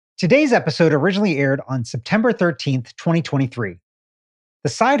Today's episode originally aired on September 13th, 2023. The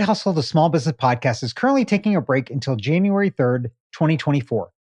Side Hustle, the Small Business Podcast is currently taking a break until January 3rd,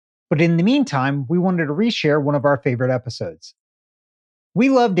 2024. But in the meantime, we wanted to reshare one of our favorite episodes. We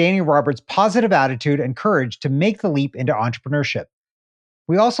love Danny Roberts' positive attitude and courage to make the leap into entrepreneurship.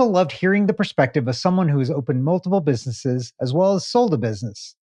 We also loved hearing the perspective of someone who has opened multiple businesses as well as sold a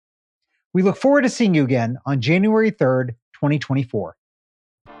business. We look forward to seeing you again on January 3rd, 2024.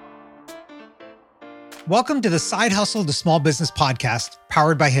 Welcome to the Side Hustle to Small Business Podcast,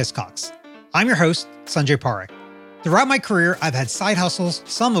 powered by Hiscox. I'm your host, Sanjay Parekh. Throughout my career, I've had side hustles,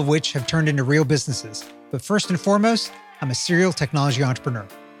 some of which have turned into real businesses. But first and foremost, I'm a serial technology entrepreneur.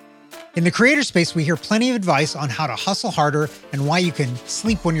 In the creator space, we hear plenty of advice on how to hustle harder and why you can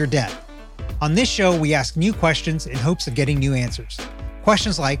sleep when you're dead. On this show, we ask new questions in hopes of getting new answers.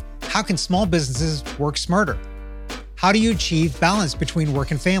 Questions like, how can small businesses work smarter? How do you achieve balance between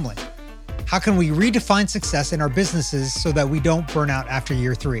work and family? How can we redefine success in our businesses so that we don't burn out after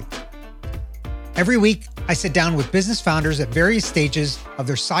year 3? Every week, I sit down with business founders at various stages of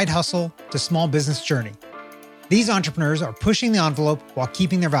their side hustle to small business journey. These entrepreneurs are pushing the envelope while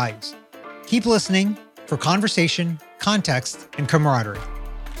keeping their values. Keep listening for conversation, context, and camaraderie.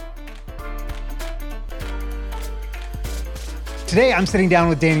 Today, I'm sitting down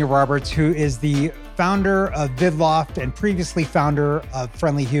with Danny Roberts, who is the founder of VidLoft and previously founder of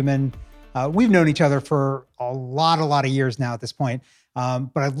Friendly Human. We've known each other for a lot of years now at this point.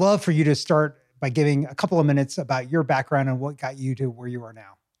 But I'd love for you to start by giving a couple of minutes about your background and what got you to where you are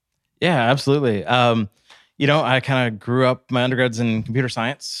now. Yeah, absolutely. I kind of grew up, my undergrad's in computer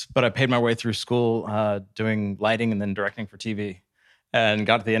science, but I paid my way through school doing lighting and then directing for TV, and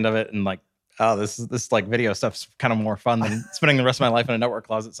got to the end of it and like, oh, this like video stuff's kind of more fun than spending the rest of my life in a network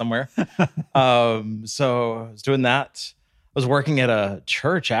closet somewhere. So I was doing that. I was working at a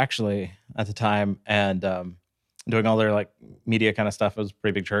church actually at the time and doing all their like media kind of stuff. It was a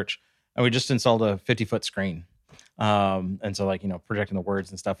pretty big church. And we just installed a 50-foot screen. And so like, projecting the words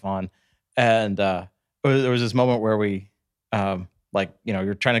and stuff on. And there was this moment where we,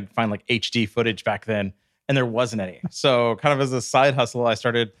 you're trying to find like HD footage back then and there wasn't any. So kind of as a side hustle, I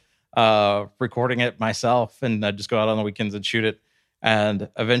started recording it myself and I'd just go out on the weekends and shoot it. And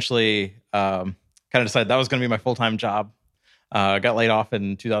eventually kind of decided that was going to be my full-time job. Got laid off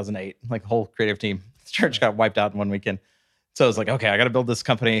in 2008. Like the whole creative team, the church got wiped out in one weekend. So I was like, okay, I got to build this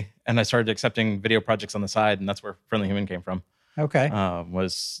company. And I started accepting video projects on the side. And that's where Friendly Human came from. Okay.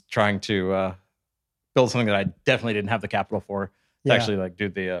 Was trying to build something that I definitely didn't have the capital for to actually like do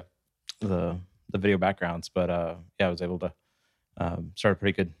the video backgrounds. But I was able to start a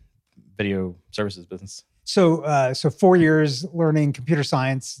pretty good video services business. So 4 years learning computer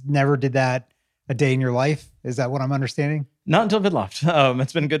science, never did that a day in your life. Is that what I'm understanding? Not until VidLoft.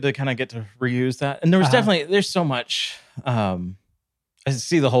 It's been good to kind of get to reuse that. And there was there's so much, I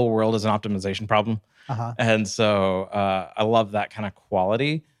see the whole world as an optimization problem. And so I love that kind of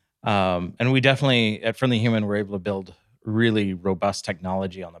quality. And we definitely, at Friendly Human, were able to build really robust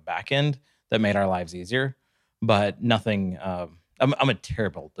technology on the back end that made our lives easier, but nothing, I'm a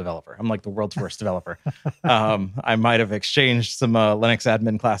terrible developer. I'm like the world's worst developer. I might have exchanged some Linux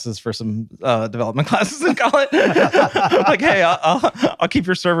admin classes for some development classes in college. Like, hey, I'll keep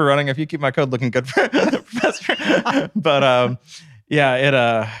your server running if you keep my code looking good, professor. But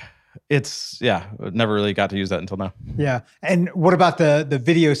never really got to use that until now. Yeah. And what about the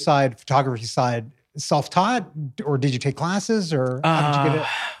video side, photography side? Self-taught, or did you take classes, or how did you get it?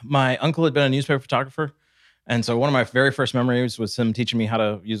 My uncle had been a newspaper photographer. And so one of my very first memories was him teaching me how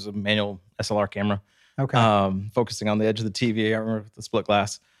to use a manual SLR camera. Okay. Focusing on the edge of the TV. I remember with the split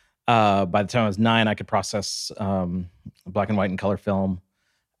glass. By the time I was 9, I could process black and white and color film.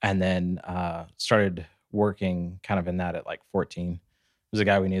 And then started working kind of in that at like 14. There's a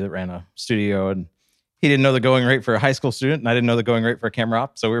guy we knew that ran a studio, and he didn't know the going rate for a high school student, and I didn't know the going rate for a camera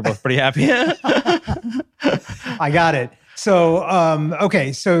op. So we were both pretty happy. I got it. So,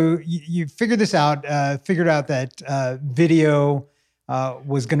 okay. So you figured this out, figured out that video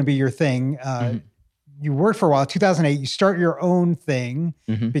was going to be your thing. You worked for a while, 2008, you start your own thing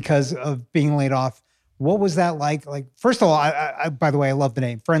because of being laid off. What was that like? Like, first of all, I by the way, I love the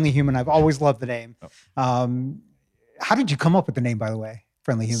name Friendly Human. I've always loved the name. How did you come up with the name, by the way,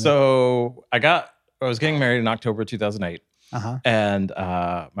 Friendly Human? So I was getting married in October 2008. And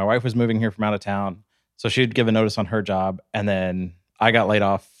my wife was moving here from out of town. So she'd give a notice on her job, and then I got laid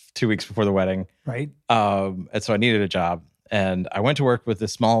off 2 weeks before the wedding. Right. And so I needed a job, and I went to work with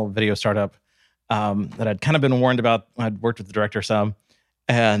this small video startup that I'd kind of been warned about. I'd worked with the director some,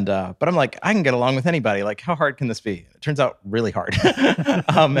 but I'm like, I can get along with anybody. Like, how hard can this be? It turns out really hard.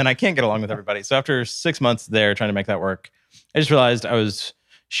 And I can't get along with everybody. So after 6 months there trying to make that work, I just realized I was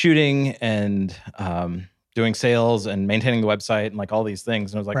shooting and doing sales and maintaining the website and like all these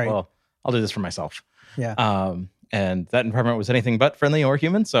things. And I was like, Right. well, I'll do this for myself. Yeah. And that environment was anything but friendly or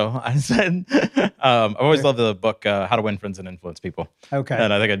human. So I said, I've always loved the book, How to Win Friends and Influence People. Okay.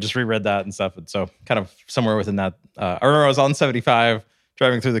 And I think I just reread that and stuff. And so kind of somewhere within that, I remember I was on 75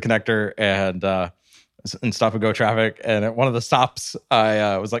 driving through the connector and in stop and go traffic. And at one of the stops,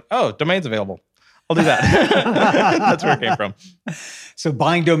 I was like, oh, domain's available. I'll do that. That's where it came from. So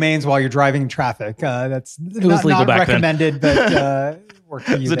buying domains while you're driving in traffic, that's It was legal not back recommended, but worked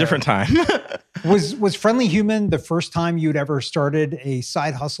for you. It was a different time. Was Friendly Human the first time you'd ever started a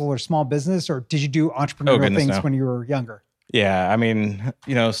side hustle or small business, or did you do entrepreneurial things when you were younger? Yeah, I mean,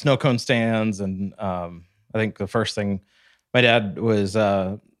 snow cone stands, and I think the first thing, my dad was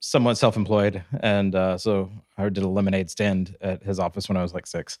somewhat self-employed, and so I did a lemonade stand at his office when I was like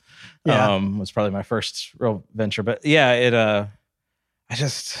 6. Yeah. Was probably my first real venture. But yeah,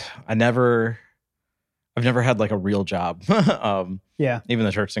 I've never had like a real job. Yeah. Even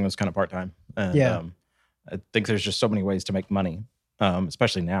the church thing was kind of part-time. And Yeah. I think there's just so many ways to make money,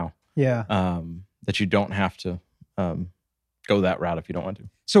 especially now. Yeah. That you don't have to go that route if you don't want to.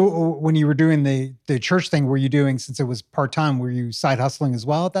 So when you were doing the church thing, were you doing, since it was part-time, were you side hustling as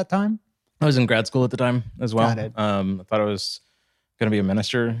well at that time? I was in grad school at the time as well. Got it. I thought I was going to be a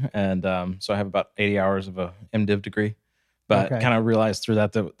minister. And so I have about 80 hours of a MDiv degree. But kind of realized through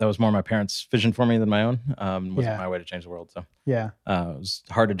that was more my parents' vision for me than my own. Wasn't my way to change the world. So yeah, it was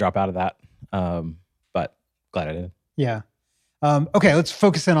hard to drop out of that. But glad I did. Yeah. Okay, let's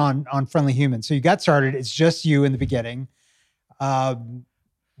focus in on Friendly Human. So you got started. It's just you in the beginning.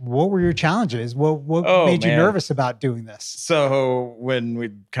 What were your challenges? What made you nervous about doing this? So when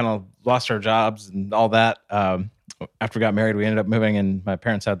we kind of lost our jobs and all that, after we got married, we ended up moving, and my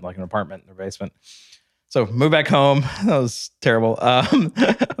parents had like an apartment in their basement. So moved back home. That was terrible. I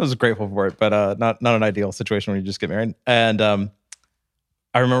was grateful for it, but not an ideal situation when you just get married. And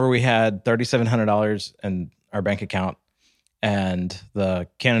I remember we had $3,700 in our bank account, and the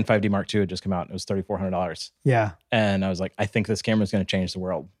Canon 5D Mark II had just come out, and it was $3,400. Yeah. And I was like, I think this camera is going to change the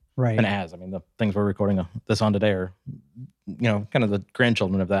world. Right. And it has. I mean, the things we're recording this on today are, kind of the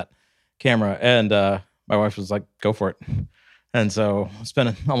grandchildren of that camera. And my wife was like, go for it. And so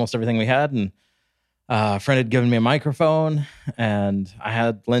spent almost everything we had, and a friend had given me a microphone, and I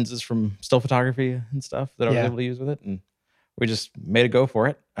had lenses from still photography and stuff that I was able to use with it. And we just made a go for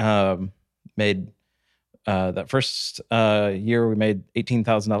it. Made that first year, we made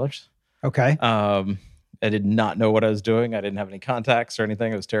 $18,000. Okay. I did not know what I was doing. I didn't have any contacts or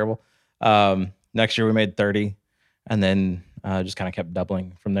anything. It was terrible. Next year we made 30, and then just kind of kept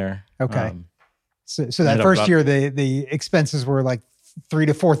doubling from there. Okay. So that first year, the expenses were like $3,000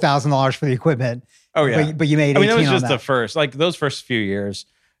 to $4,000 for the equipment. Oh yeah. But you made 18 it was just on the that. first, like those first few years,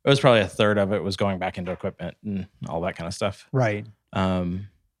 it was probably a third of it was going back into equipment and all that kind of stuff. Right.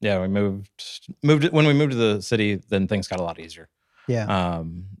 Yeah, we moved when we moved to the city, then things got a lot easier. Yeah.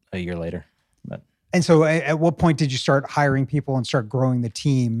 A year later. And so at what point did you start hiring people and start growing the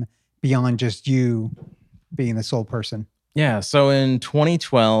team beyond just you being the sole person? Yeah. So in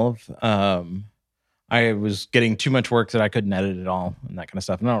 2012, I was getting too much work that I couldn't edit at all and that kind of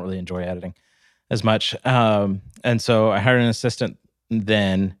stuff. And I don't really enjoy editing as much. And so I hired an assistant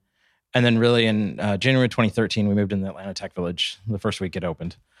then. And then really in January 2013, we moved in the Atlanta Tech Village the first week it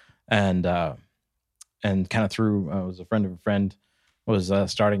opened. And kind of through, was a friend of a friend was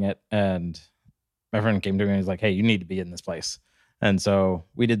starting it. And my friend came to me and was like, hey, you need to be in this place. And so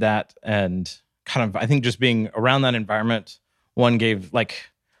we did that. And kind of, I think just being around that environment, one gave like,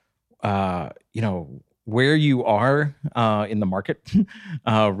 where you are in the market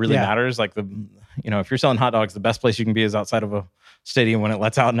really matters. Like if you're selling hot dogs, the best place you can be is outside of a stadium when it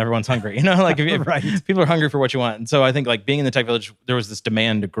lets out and everyone's hungry. Like if people are hungry for what you want. And so I think like being in the Tech Village, there was this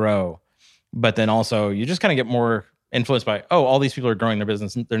demand to grow, but then also you just kind of get more influenced by, all these people are growing their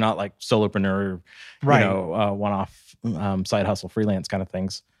business. They're not like solopreneur, one-off side hustle, freelance kind of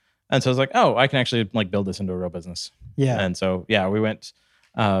things. And so I was like, I can actually like build this into a real business. Yeah. And so, we went,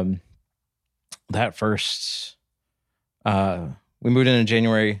 that first, we moved in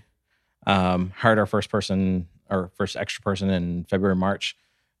January, hired our first extra person in February, March.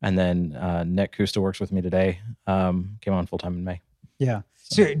 And then Nick, who still works with me today, came on full-time in May. Yeah.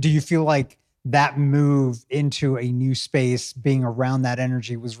 So do you feel like that move into a new space, being around that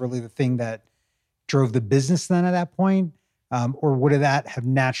energy, was really the thing that drove the business then at that point? Or would that have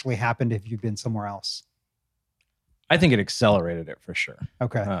naturally happened if you'd been somewhere else? I think it accelerated it for sure.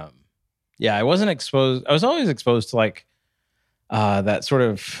 Okay. Yeah, I wasn't exposed. I was always exposed to like that sort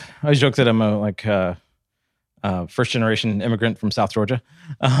of. I always joke that I'm a first generation immigrant from South Georgia.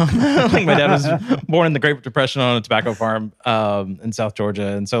 Like my dad was born in the Great Depression on a tobacco farm in South Georgia,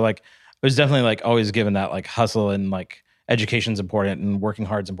 and so like I was definitely like always given that like hustle and like education's important and working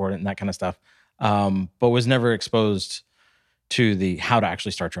hard's important and that kind of stuff. But was never exposed to the how to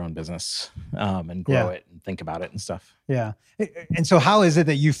actually start your own business and grow it and think about it and stuff. Yeah. And so how is it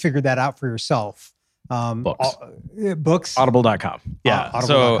that you figured that out for yourself? Books. Books? Audible.com. Yeah.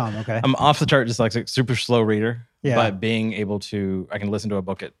 Audible.com. Okay. I'm off the chart dyslexic, super slow reader, but being able to, I can listen to a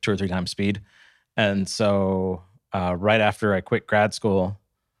book at 2 or 3 times speed. And so right after I quit grad school,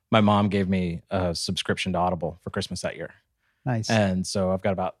 my mom gave me a subscription to Audible for Christmas that year. Nice. And so I've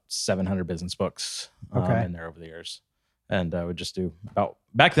got about 700 business books in there over the years. And I would just do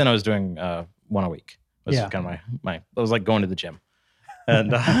back then I was doing 1 a week. It was kind of my, it was like going to the gym.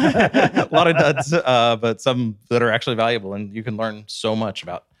 And a lot of duds, but some that are actually valuable. And you can learn so much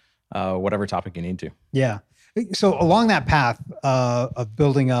about whatever topic you need to. Yeah. So along that path of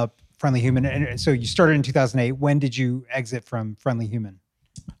building up Friendly Human, and so you started in 2008. When did you exit from Friendly Human?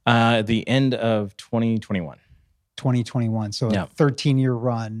 At the end of 2021. 2021. So a 13-year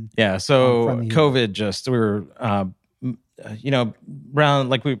run. Yeah. So COVID we were, around,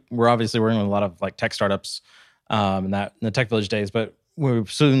 like we were obviously working with a lot of like tech startups in the Tech Village days, but we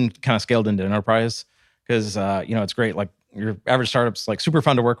soon kind of scaled into enterprise because, it's great. Like your average startup's like super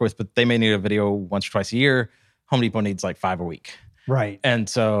fun to work with, but they may need a video once or twice a year. Home Depot needs like 5 a week. Right. And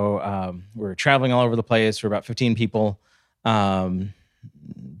so we're traveling all over the place. We're about 15 people, doing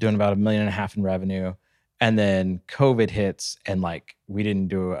about $1.5 million in revenue. And then COVID hits and like we didn't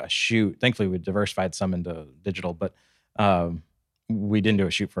do a shoot. Thankfully, we diversified some into digital, but we didn't do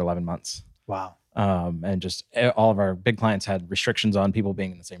a shoot for 11 months. Wow. And just all of our big clients had restrictions on people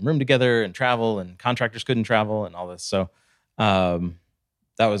being in the same room together and travel, and contractors couldn't travel and all this. So that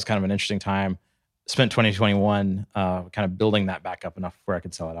was kind of an interesting time. Spent 2021 kind of building that back up enough where I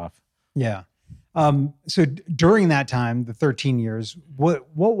could sell it off. Yeah. So during that time, the 13 years, what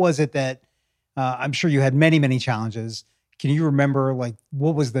was it that I'm sure you had many, many challenges. Can you remember like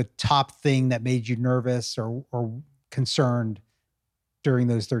what was the top thing that made you nervous or concerned during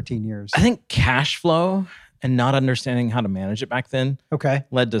those 13 years? I think cash flow and not understanding how to manage it back then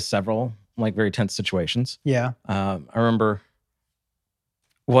led to several like very tense situations. Yeah. I remember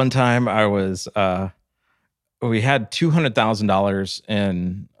one time I was, we had $200,000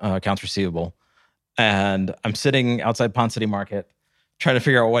 in accounts receivable, and I'm sitting outside Pond City Market trying to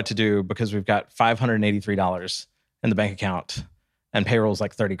figure out what to do because we've got $583 in the bank account and payroll's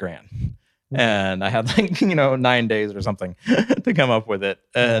like 30 grand. And I had like, 9 days or something to come up with it.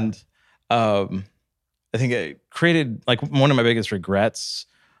 And I think it created like one of my biggest regrets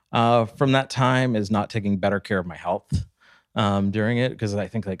from that time is not taking better care of my health during it. Because I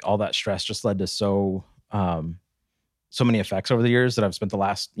think like all that stress just led to so many effects over the years that I've spent the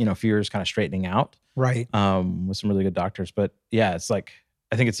last, few years kind of straightening out. Right. With some really good doctors. But yeah, it's like,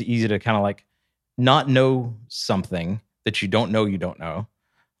 I think it's easy to kind of like not know something that you don't know,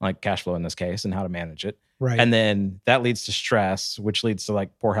 like cash flow in this case and how to manage it. Right. And then that leads to stress, which leads to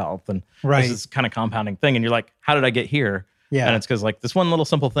like poor health. And this is kind of compounding thing. And you're like, how did I get here? Yeah. And it's because like this one little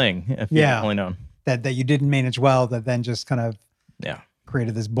simple thing, if you only known. That you didn't manage well, that then just kind of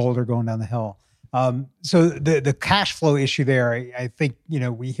created this boulder going down the hill. So the cash flow issue there, I think,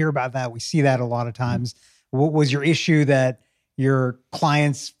 we hear about that. We see that a lot of times. What was your issue that your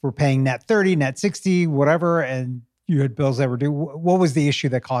clients were paying net 30, net 60, whatever, and you had bills that were due? What was the issue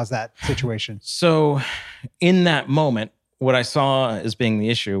that caused that situation? So in that moment, what I saw as being the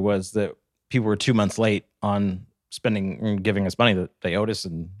issue was that people were 2 months late on spending and giving us money that they owed us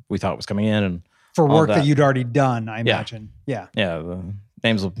and we thought was coming in. And for work that you'd already done, I imagine. Yeah. Yeah. The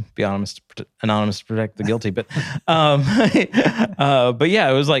names will be anonymous to protect the guilty. But but yeah,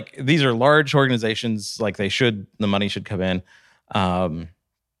 it was like, these are large organizations, like the money should come in. And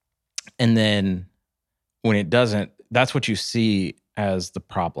then when it doesn't, that's what you see as the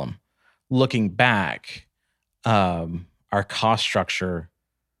problem. Looking back, our cost structure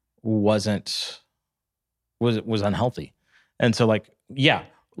was unhealthy. And so like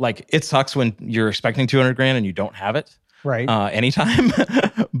it sucks when you're expecting 200 grand and you don't have it. Right. Anytime.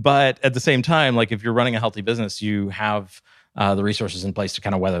 But at the same time, like if you're running a healthy business, you have the resources in place to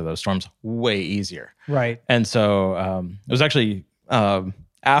kind of weather those storms way easier. Right. And so it was actually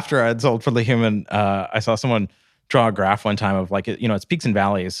after I'd sold For the Human, I saw someone draw a graph one time of like, it's peaks and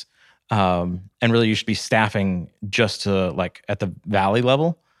valleys. And really you should be staffing just to like at the valley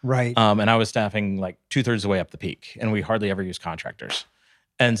level. Right. And I was staffing like 2/3 of the way up the peak, and we hardly ever use contractors.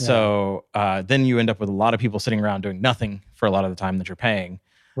 And so then you end up with a lot of people sitting around doing nothing for a lot of the time that you're paying.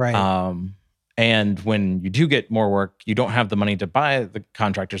 Right. And when you do get more work, you don't have the money to buy the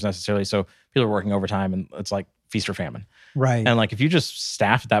contractors necessarily. So people are working overtime, and it's like feast or famine. Right. And like if you just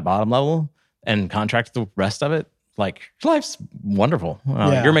staff at that bottom level and contract the rest of it, like your life's wonderful.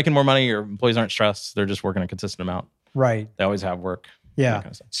 You're making more money. Your employees aren't stressed. They're just working a consistent amount. Right. They always have work. Yeah. That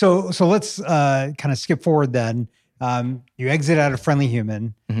kind of stuff. So let's kind of skip forward then. You exit out of Friendly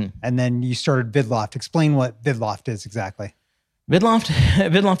Human, and then you started VidLoft. Explain what VidLoft is exactly.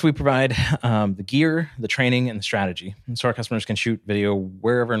 VidLoft, we provide the gear, the training, and the strategy. And so our customers can shoot video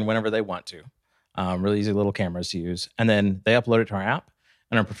wherever and whenever they want to. Really easy little cameras to use. And then they upload it to our app,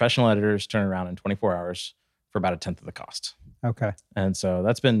 and our professional editors turn it around in 24 hours for about 1/10 of the cost. Okay. And so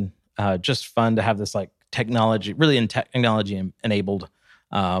that's been just fun to have this like technology enabled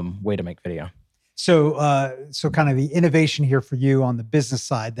way to make video. So kind of the innovation here for you on the business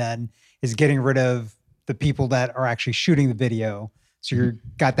side then is getting rid of the people that are actually shooting the video. So you're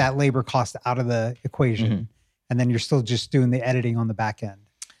got that labor cost out of the equation, and then you're still just doing the editing on the back end.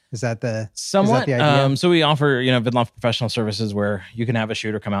 Is that the somewhat? Is that the idea? So we offer VidLoft professional services where you can have a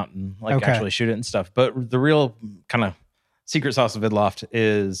shooter come out and actually shoot it and stuff. But the real kind of secret sauce of VidLoft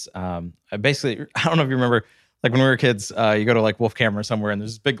is basically, I don't know if you remember, like when we were kids, you go to like Wolf Camera somewhere and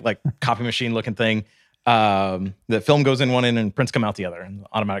there's this big like copy machine looking thing. The film goes in one end and prints come out the other, and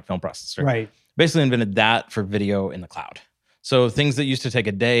automatic film processor. Right. Basically invented that for video in the cloud. So things that used to take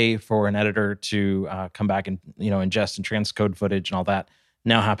a day for an editor to come back and ingest and transcode footage and all that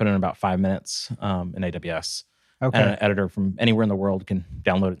now happen in about 5 minutes in AWS. Okay. And an editor from anywhere in the world can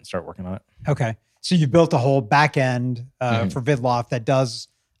download it and start working on it. Okay. So you built a whole back end for VidLoft that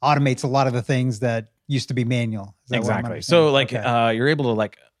automates a lot of the things that used to be manual. Is that exactly. So you're able to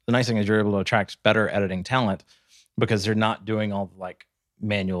the nice thing is you're able to attract better editing talent because they're not doing all the like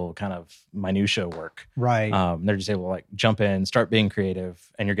manual kind of minutia work. Right. They're just able to like jump in, start being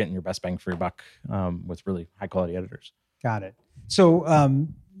creative, and you're getting your best bang for your buck with really high quality editors. Got it. So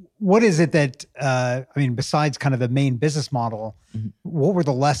what is it that, besides kind of the main business model, what were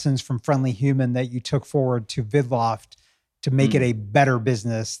the lessons from Friendly Human that you took forward to VidLoft to make it a better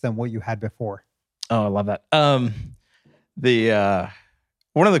business than what you had before? Oh, I love that.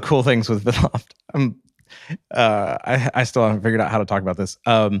 One of the cool things with VidLoft, I still haven't figured out how to talk about this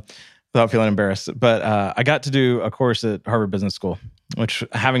without feeling embarrassed, but I got to do a course at Harvard Business School, which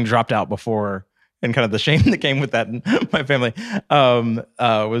having dropped out before and kind of the shame that came with that in my family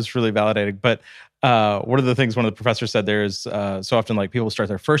was really validating. But one of the things one of the professors said there is so often like people start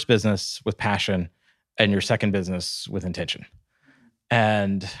their first business with passion and your second business with intention.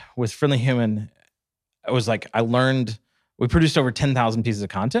 And with Friendly Human, it was like we produced over 10,000 pieces of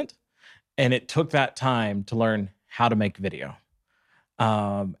content, and it took that time to learn how to make video.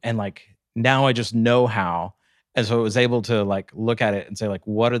 And like now I just know how. And so I was able to like look at it and say like,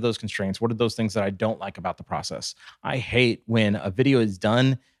 what are those constraints? What are those things that I don't like about the process? I hate when a video is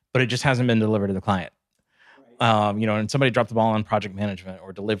done, but it just hasn't been delivered to the client. And somebody dropped the ball on project management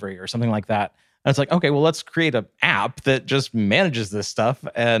or delivery or something like that. And it's like, okay, well, let's create an app that just manages this stuff,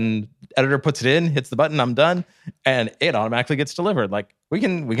 and editor puts it in, hits the button, I'm done, and it automatically gets delivered. Like we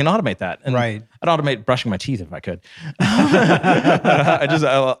can automate that. And right. I'd automate brushing my teeth if I could. I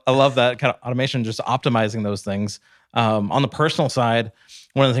love that kind of automation, just optimizing those things. On the personal side,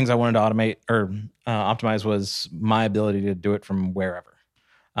 one of the things I wanted to automate or optimize was my ability to do it from wherever.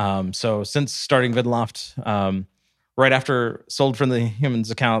 So since starting VidLoft, right after sold Friendly Humans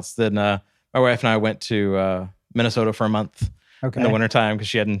accounts, then my wife and I went to Minnesota for a month in the wintertime because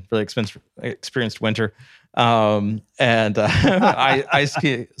she hadn't really experienced winter. Ice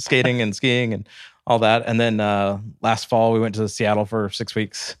skating and skiing and all that. And then last fall, we went to Seattle for 6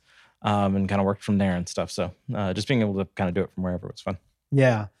 weeks and kind of worked from there and stuff. So just being able to kind of do it from wherever was fun.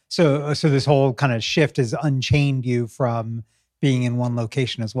 Yeah. So this whole kind of shift has unchained you from being in one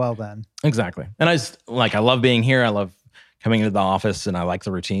location as well then. Exactly. And I love being here. I love coming into the office, and I like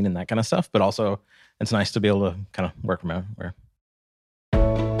the routine and that kind of stuff. But also, it's nice to be able to kind of work from anywhere.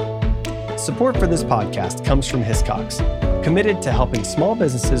 Support for this podcast comes from Hiscox, committed to helping small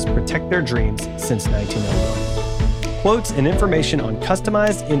businesses protect their dreams since 1901. Quotes and information on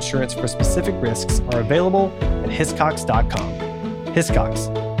customized insurance for specific risks are available at hiscox.com.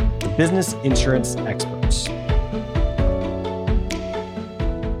 Hiscox, the business insurance experts.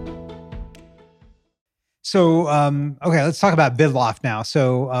 So, let's talk about VidLoft now.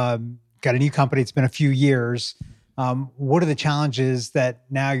 So, got a new company. It's been a few years. What are the challenges that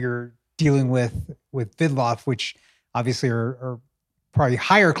now you're dealing with VidLoft, which obviously are probably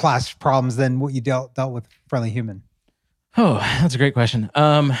higher class problems than what you dealt with Friendly Human. Oh, that's a great question.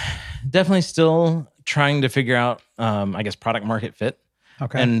 Definitely still trying to figure out, I guess, product market fit.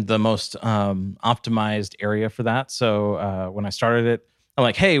 Okay. And the most optimized area for that. So when I started it, I'm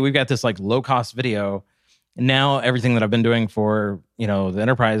like, hey, we've got this like low cost video. And now everything that I've been doing for, the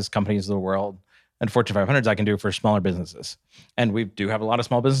enterprise companies of the world and Fortune 500s, I can do for smaller businesses. And we do have a lot of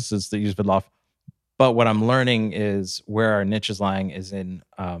small businesses that use VidLoft. But what I'm learning is where our niche is lying is in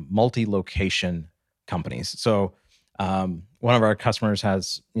multi-location companies. So one of our customers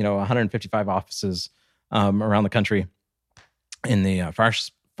has, 155 offices around the country in the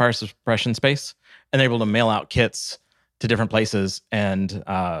fire suppression space, and they're able to mail out kits to different places, and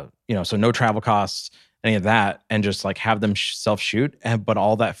so no travel costs, any of that, and just like have them self-shoot, but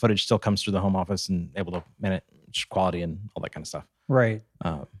all that footage still comes through the home office and able to manage quality and all that kind of stuff. Right.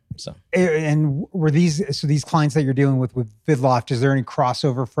 So, and were these clients that you're dealing with VidLoft, is there any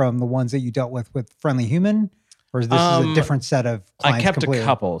crossover from the ones that you dealt with Friendly Human? Or is this a different set of clients? I kept completely? A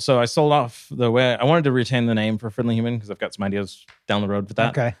couple. So I sold off the way I wanted to retain the name for Friendly Human because I've got some ideas down the road with that.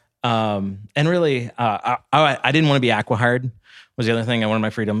 Okay. And really, I didn't want to be acqui-hired was the other thing. I wanted my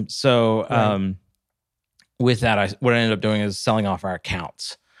freedom. So with that, what I ended up doing is selling off our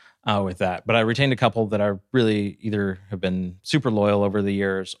accounts with that. But I retained a couple that I really either have been super loyal over the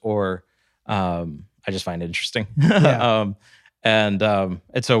years or I just find it interesting. Yeah. And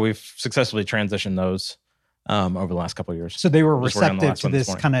so we've successfully transitioned those over the last couple of years. So they were receptive to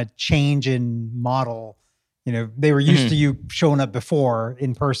this kind of change in model. They were used to you showing up before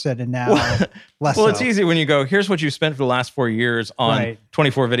in person, and now less. Well, it's easy when you go, here's what you spent for the last 4 years on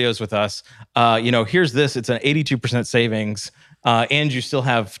 24 videos with us. Here's this. It's an 82% savings, and you still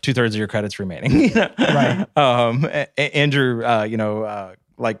have 2/3 of your credits remaining. Right. Andrew,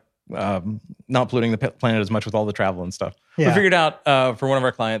 not polluting the planet as much with all the travel and stuff. Yeah. We figured out for one of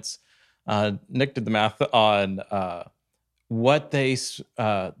our clients. Nick did the math on what the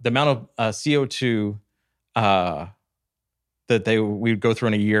amount of CO2 that we would go through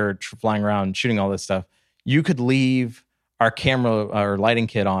in a year flying around shooting all this stuff. You could leave our camera or lighting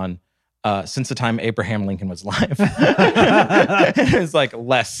kit on since the time Abraham Lincoln was alive. It's like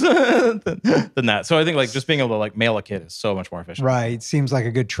less than that. So I think like just being able to like mail a kit is so much more efficient. Right. Seems like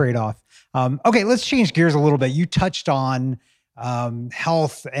a good trade-off. Okay, let's change gears a little bit. You touched on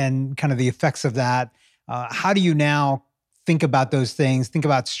health and kind of the effects of that. How do you now think about those things, think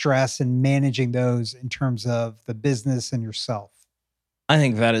about stress and managing those in terms of the business and yourself? I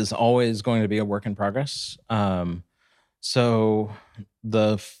think that is always going to be a work in progress. So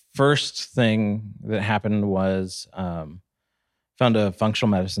the first thing that happened was found a functional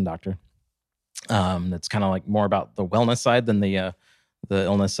medicine doctor that's kind of like more about the wellness side than the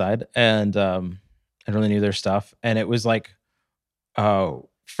illness side. And I really knew their stuff. And it was like,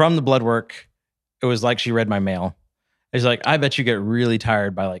 from the blood work, it was like she read my mail. It's like, I bet you get really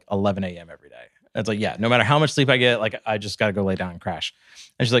tired by like 11 a.m. every day. And it's like, yeah, no matter how much sleep I get, like I just got to go lay down and crash.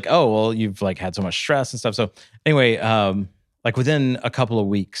 And she's like, oh, well, you've like had so much stress and stuff. So anyway, like within a couple of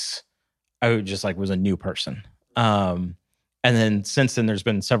weeks, I just like was a new person. And then since then, there's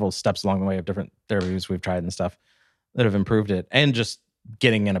been several steps along the way of different therapies we've tried and stuff that have improved it and just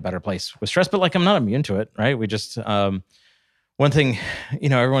getting in a better place with stress. But like, I'm not immune to it, right? We just, one thing,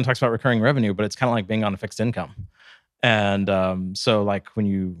 everyone talks about recurring revenue, but it's kind of like being on a fixed income. And so like when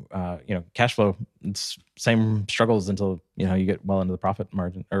you, cash flow, it's same struggles until, you get well into the profit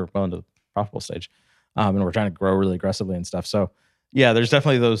margin or well into the profitable stage. And we're trying to grow really aggressively and stuff. So yeah, there's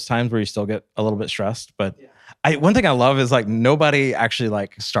definitely those times where you still get a little bit stressed, but one thing I love is like nobody actually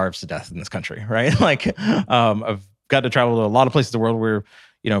like starves to death in this country, right? Like, I've got to travel to a lot of places in the world where,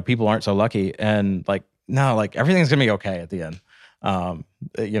 people aren't so lucky, and like, no, like everything's gonna be okay at the end.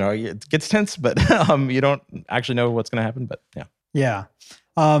 It gets tense, but you don't actually know what's gonna happen, but yeah. Yeah.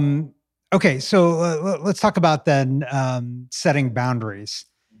 Okay. So let's talk about then setting boundaries.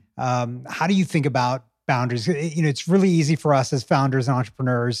 How do you think about boundaries? It's really easy for us as founders and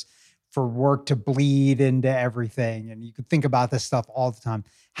entrepreneurs for work to bleed into everything. And you could think about this stuff all the time.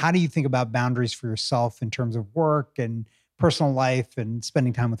 How do you think about boundaries for yourself in terms of work and personal life and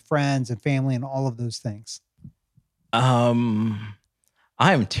spending time with friends and family and all of those things? I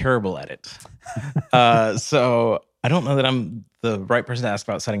am terrible at it. So I don't know that I'm the right person to ask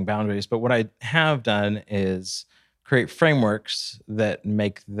about setting boundaries, but what I have done is create frameworks that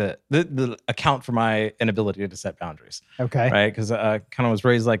make the account for my inability to set boundaries. Okay. Right. Because I kind of was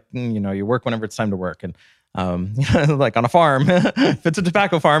raised like, you work whenever it's time to work. And, like on a farm, if it's a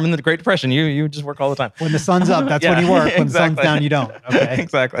tobacco farm in the Great Depression, you just work all the time. When the sun's up, that's when you work. When the sun's down, you don't. Okay.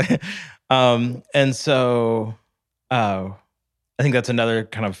 Exactly. And I think that's another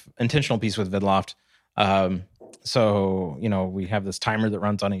kind of intentional piece with VidLoft. So, we have this timer that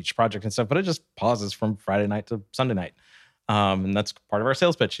runs on each project and stuff, but it just pauses from Friday night to Sunday night. And that's part of our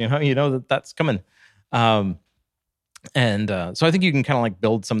sales pitch. You know that's coming. So I think you can kind of like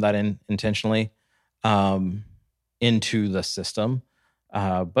build some of that in intentionally into the system.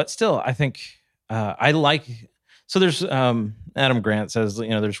 But still, I think I like. So there's Adam Grant says,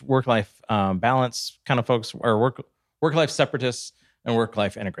 there's work-life balance kind of folks, or work-life separatists and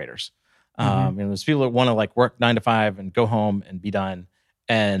work-life integrators. There's people that want to like work 9 to 5 and go home and be done.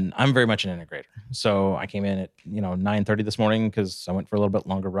 And I'm very much an integrator. So I came in at 9:30 this morning because I went for a little bit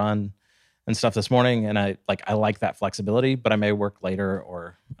longer run and stuff this morning. And I like that flexibility, but I may work later,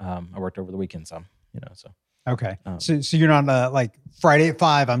 or I worked over the weekend some. So. Okay. So you're not like Friday at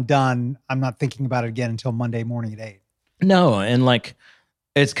 5, I'm done. I'm not thinking about it again until Monday morning at 8. No. And like,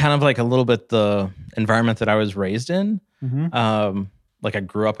 it's kind of like a little bit the environment that I was raised in. Like I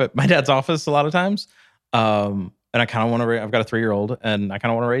grew up at my dad's office a lot of times. And I kind of want to, I've got a 3-year-old and I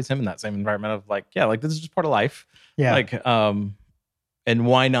kind of want to raise him in that same environment of like, yeah, like this is just part of life. Yeah. Like, and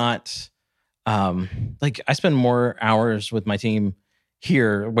why not, like I spend more hours with my team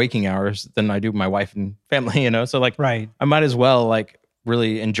here, waking hours, than I do my wife and family, So like, right. I might as well like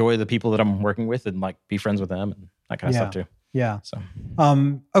really enjoy the people that I'm working with and like be friends with them and that kind of stuff too. Yeah. So,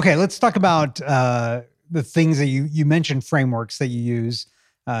 okay, let's talk about the things that you mentioned, frameworks that you use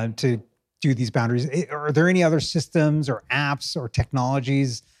to do these boundaries. Are there any other systems or apps or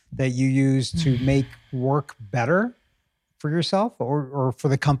technologies that you use to make work better for yourself or for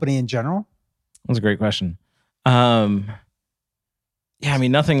the company in general? That's a great question. Yeah, I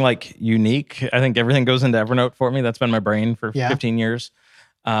mean, nothing like unique. I think everything goes into Evernote for me. That's been my brain for 15 years.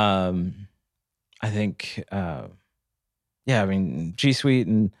 I think, I mean, G Suite,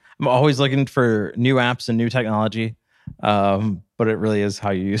 and I'm always looking for new apps and new technology. But it really is how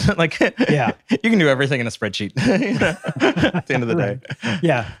you use it. Like, you can do everything in a spreadsheet at the end of the day.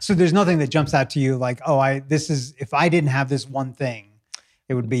 Yeah. So there's nothing that jumps out to you like, if I didn't have this one thing,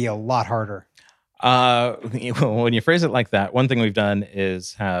 it would be a lot harder. When you phrase it like that, one thing we've done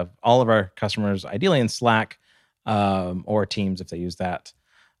is have all of our customers ideally in Slack, or Teams if they use that.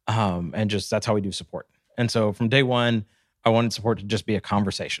 And just, that's how we do support. And so from day one, I wanted support to just be a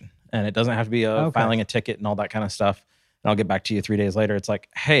conversation, and it doesn't have to be filing a ticket and all that kind of stuff. And I'll get back to you 3 days later. It's like,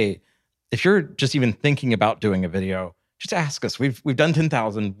 hey, if you're just even thinking about doing a video, just ask us. We've done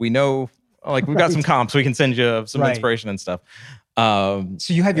 10,000. We know, like we've got some comps. We can send you some inspiration and stuff. So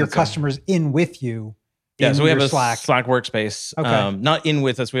you have your customers in with you. Yeah, so we have a Slack workspace. Okay. Not in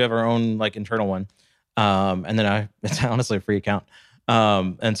with us. We have our own like internal one. And then it's honestly a free account.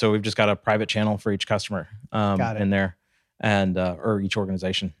 And so we've just got a private channel for each customer in there, and or each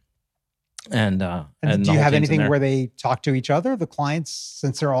organization. And do you have anything where they talk to each other, the clients,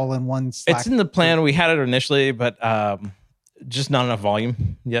 since they're all in one Slack? It's in the plan. We had it initially, but just not enough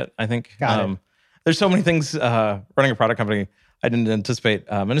volume yet, I think. Got it. There's so many things running a product company I didn't anticipate,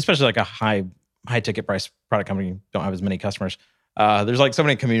 and especially like a high ticket price product company, don't have as many customers. There's like so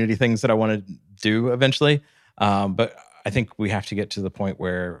many community things that I want to do eventually, but I think we have to get to the point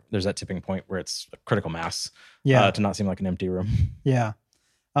where there's that tipping point where it's a critical mass, to not seem like an empty room. Yeah.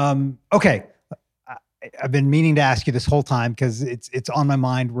 Okay. I've been meaning to ask you this whole time because it's on my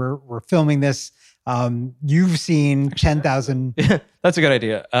mind. We're filming this. You've seen 10,000. That's a good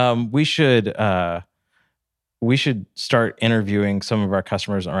idea. We should start interviewing some of our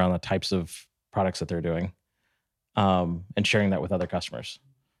customers around the types of products that they're doing, and sharing that with other customers.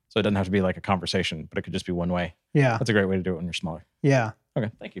 So it doesn't have to be like a conversation, but it could just be one way. Yeah. That's a great way to do it when you're smaller. Yeah. Okay.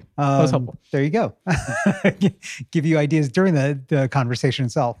 Thank you. That was helpful. There you go. Give you ideas during the conversation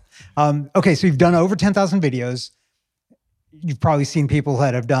itself. Okay. So you've done over 10,000 videos. You've probably seen people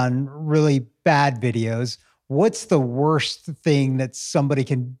that have done really bad videos. What's the worst thing that somebody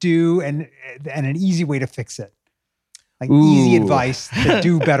can do and an easy way to fix it? Like easy advice to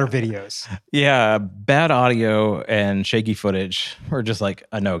do better videos. Yeah. Bad audio and shaky footage are just like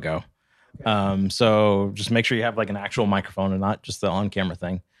a no-go. Okay. So just make sure you have like an actual microphone and not just the on-camera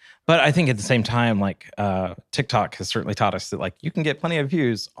thing. But I think at the same time, like TikTok has certainly taught us that like you can get plenty of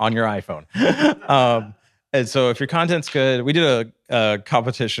views on your iPhone. And so if your content's good, we did a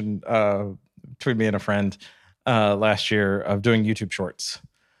competition between me and a friend last year of doing YouTube shorts.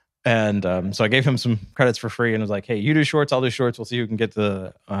 And so I gave him some credits for free and was like, hey, you do shorts, I'll do shorts. We'll see who can get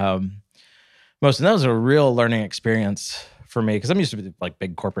the most. And that was a real learning experience for me because I'm used to like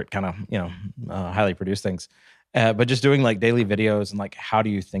big corporate kind of, highly produced things. But just doing like daily videos and like, how do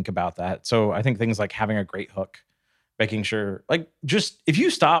you think about that? So I think things like having a great hook, making sure like just if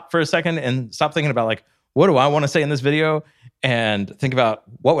you stop for a second and stop thinking about like, what do I want to say in this video? and think about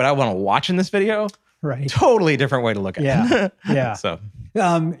what would I want to watch in this video. Right. Totally different way to look at it. Yeah. So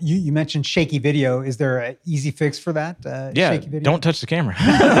you mentioned shaky video. Is there an easy fix for that? Shaky video? Don't touch the camera. Put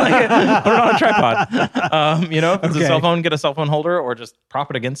it on a tripod. If it's a cell phone, get a cell phone holder, or just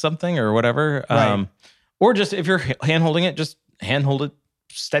prop it against something or whatever. Right. Or just if you're hand holding it, just hand hold it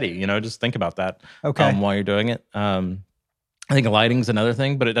steady. Just think about that while you're doing it. I think lighting's another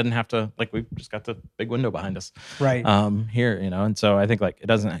thing, but it doesn't have to, like, we've just got the big window behind us. Right. Here, and so I think like you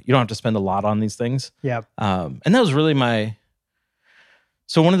don't have to spend a lot on these things. Yeah. And that was really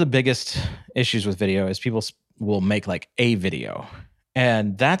so one of the biggest issues with video is people will make like a video.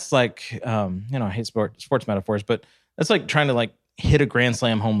 And that's like, I hate sports metaphors, but that's like trying to like hit a grand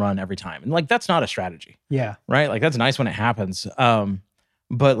slam home run every time. And like, that's not a strategy. Yeah. Right. Like that's nice when it happens.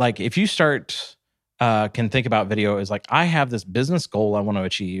 But like if you can think about video as like, I have this business goal I want to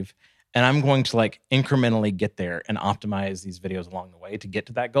achieve, and I'm going to like incrementally get there and optimize these videos along the way to get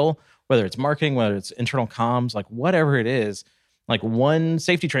to that goal, whether it's marketing, whether it's internal comms, like whatever it is. Like one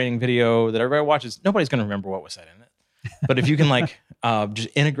safety training video that everybody watches, nobody's going to remember what was said in it. But if you can like just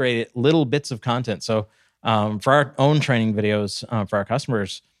integrate it, little bits of content. So for our own training videos for our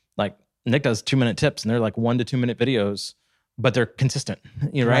customers, like Nick does 2-minute tips, and they're like 1 to 2 minute videos, but they're consistent,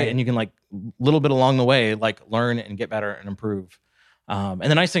 right? And you can like little bit along the way, like learn and get better and improve. And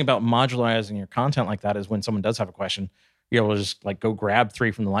the nice thing about modularizing your content like that is when someone does have a question, you're able to just like go grab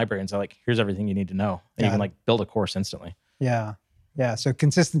 3 from the library and say like, here's everything you need to know. And you can like build a course instantly. Yeah. Yeah. So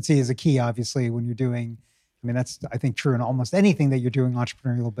consistency is a key, obviously, when you're doing, that's, I think, true in almost anything that you're doing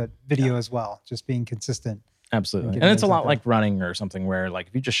entrepreneurial, but video as well, just being consistent. Absolutely. And it's a lot like running or something where like,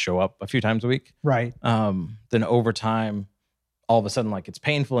 if you just show up a few times a week, right. Then over time, all of a sudden, like it's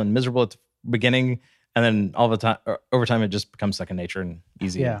painful and miserable at the beginning. And then all the time, over time, it just becomes second nature and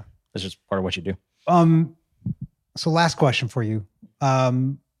easy. Yeah. It's just part of what you do. So last question for you.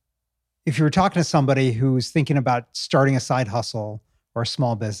 If you were talking to somebody who's thinking about starting a side hustle or a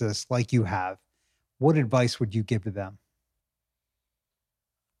small business like you have, what advice would you give to them?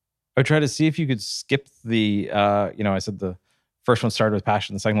 I would try to see if you could skip the, I said the first one started with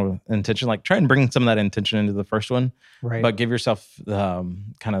passion, the second one with intention. Like try and bring some of that intention into the first one, right? But give yourself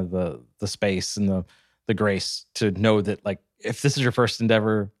kind of the space and the grace to know that like, if this is your first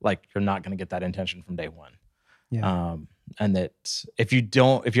endeavor, like you're not going to get that intention from day one. Yeah. And that if you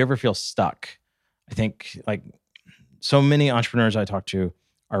ever feel stuck, I think like so many entrepreneurs I talk to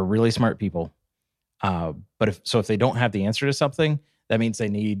are really smart people. But if they don't have the answer to something, that means they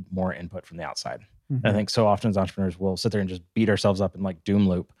need more input from the outside. Mm-hmm. And I think so often as entrepreneurs, we'll sit there and just beat ourselves up in like doom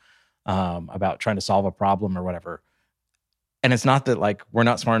loop about trying to solve a problem or whatever. And it's not that like we're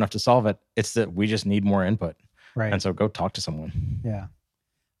not smart enough to solve it. It's that we just need more input. Right. And so go talk to someone. Yeah.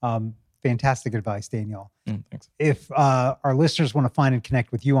 Fantastic advice, Daniel. Thanks. If our listeners want to find and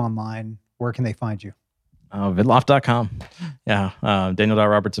connect with you online, where can they find you? VidLoft.com. Yeah.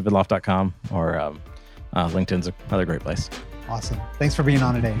 Daniel.Roberts at VidLoft.com, or LinkedIn's another great place. Awesome. Thanks for being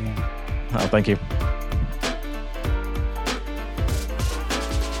on today, Daniel. Thank you.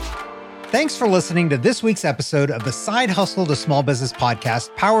 Thanks for listening to this week's episode of the Side Hustle to Small Business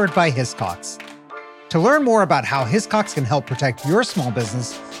podcast powered by Hiscox. To learn more about how Hiscox can help protect your small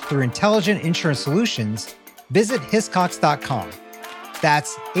business through intelligent insurance solutions, visit hiscox.com.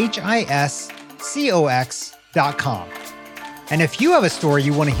 That's HISCOX.com. And if you have a story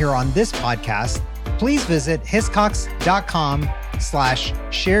you want to hear on this podcast, please visit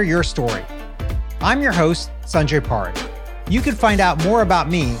hiscox.com/share your story. I'm your host, Sanjay Parikh. You can find out more about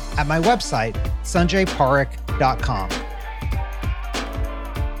me at my website, sanjayparikh.com.